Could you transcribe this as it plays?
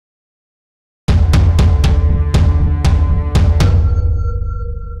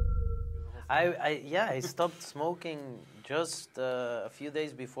I stopped smoking just a few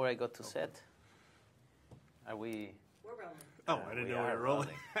days before I got to set. Are we? We're rolling. Oh, I didn't we know we are were rolling.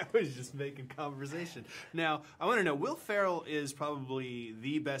 I was just making conversation. Now, I want to know, Will Ferrell is probably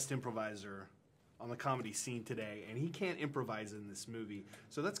the best improviser on the comedy scene today, and he can't improvise in this movie.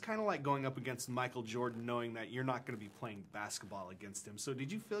 So that's kind of like going up against Michael Jordan, knowing that you're not going to be playing basketball against him. So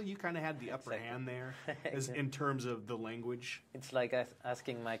did you feel you kind of had the upper hand there as in terms of the language? It's like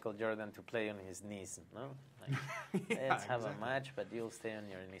asking Michael Jordan to play on his knees, no? Like, Yeah, let's have a exactly. match, but you'll stay on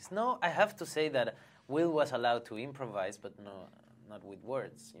your knees. No, I have to say that Will was allowed to improvise, but no, not with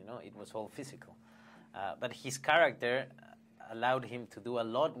words, you know? It was all physical. But his character allowed him to do a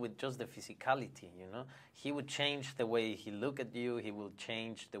lot with just the physicality, you know. He would change the way he looked at you. He would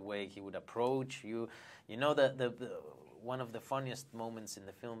change the way he would approach you. You know, the one of the funniest moments in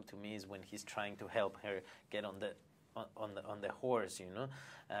the film to me is when he's trying to help her get on the horse, you know,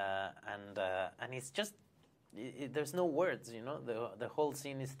 and it's just. There's no words, you know. The whole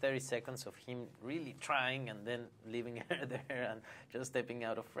scene is 30 seconds of him really trying and then leaving her there and just stepping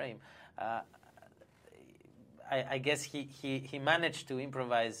out of frame. I guess he managed to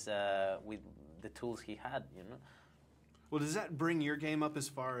improvise with the tools he had, you know. Well, does that bring your game up as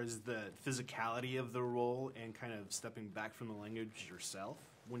far as the physicality of the role and kind of stepping back from the language yourself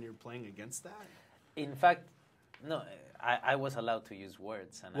when you're playing against that? In fact, no, I was allowed to use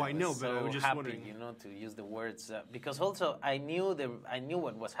words, and Well, I was I know, but so I was just happy, wondering. you know, to use the words because also I knew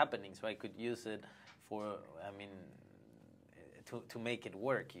what was happening, so I could use it for, I mean, to make it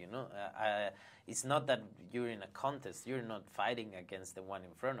work, you know. It's not that you're in a contest; you're not fighting against the one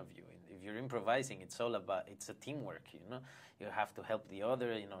in front of you. If you're improvising, it's a teamwork, you know. You have to help the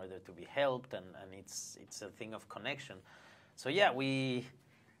other in order to be helped, and it's a thing of connection. So yeah,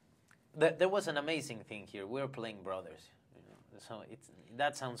 there was an amazing thing here. We were playing brothers, you know. So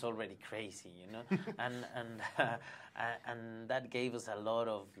that sounds already crazy, you know, and that gave us a lot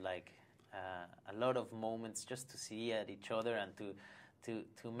of moments just to see at each other and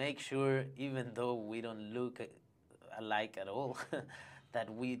to make sure, even though we don't look alike at all, that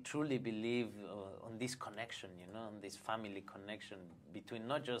we truly believe on this connection, you know, on this family connection between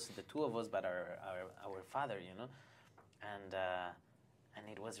not just the two of us but our father, you know, and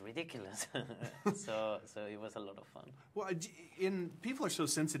it was ridiculous. so it was a lot of fun. Well, people are so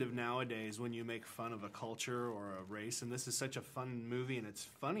sensitive nowadays when you make fun of a culture or a race, and this is such a fun movie and it's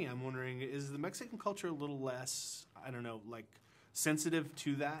funny. I'm wondering, is the Mexican culture a little less, I don't know, like sensitive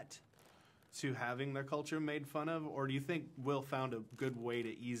to that, to having their culture made fun of? Or do you think Will found a good way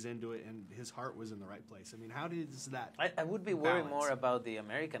to ease into it and his heart was in the right place? I mean, how does that I would be worried balance? more about the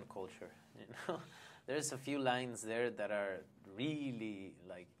American culture, you know. There's a few lines there that are really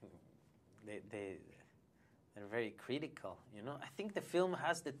like they're very critical, you know. I think the film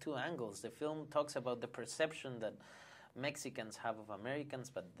has the two angles. The film talks about the perception that Mexicans have of Americans,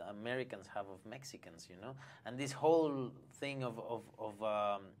 but the Americans have of Mexicans, you know. And this whole thing of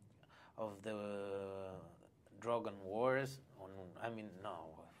the drug and wars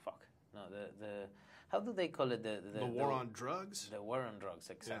the how do they call it, the war on drugs? The war on drugs,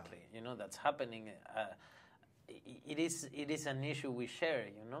 exactly. Yeah. You know, that's happening. It is an issue we share,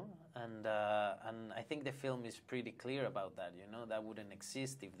 you know, and I think the film is pretty clear about that. You know, that wouldn't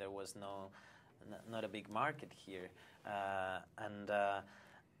exist if there was not a big market here, and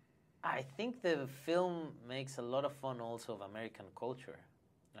I think the film makes a lot of fun also of American culture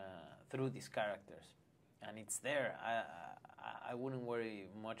through these characters. And it's there. I wouldn't worry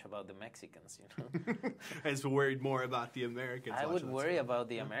much about the Mexicans, you know. I was worried more about the Americans. I would watching worry this film. about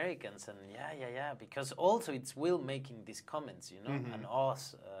the Americans, and because also it's Will making these comments, you know, and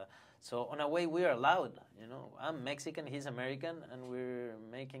us. So in a way, we're allowed, you know. I'm Mexican, he's American, and we're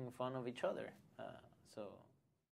making fun of each other. So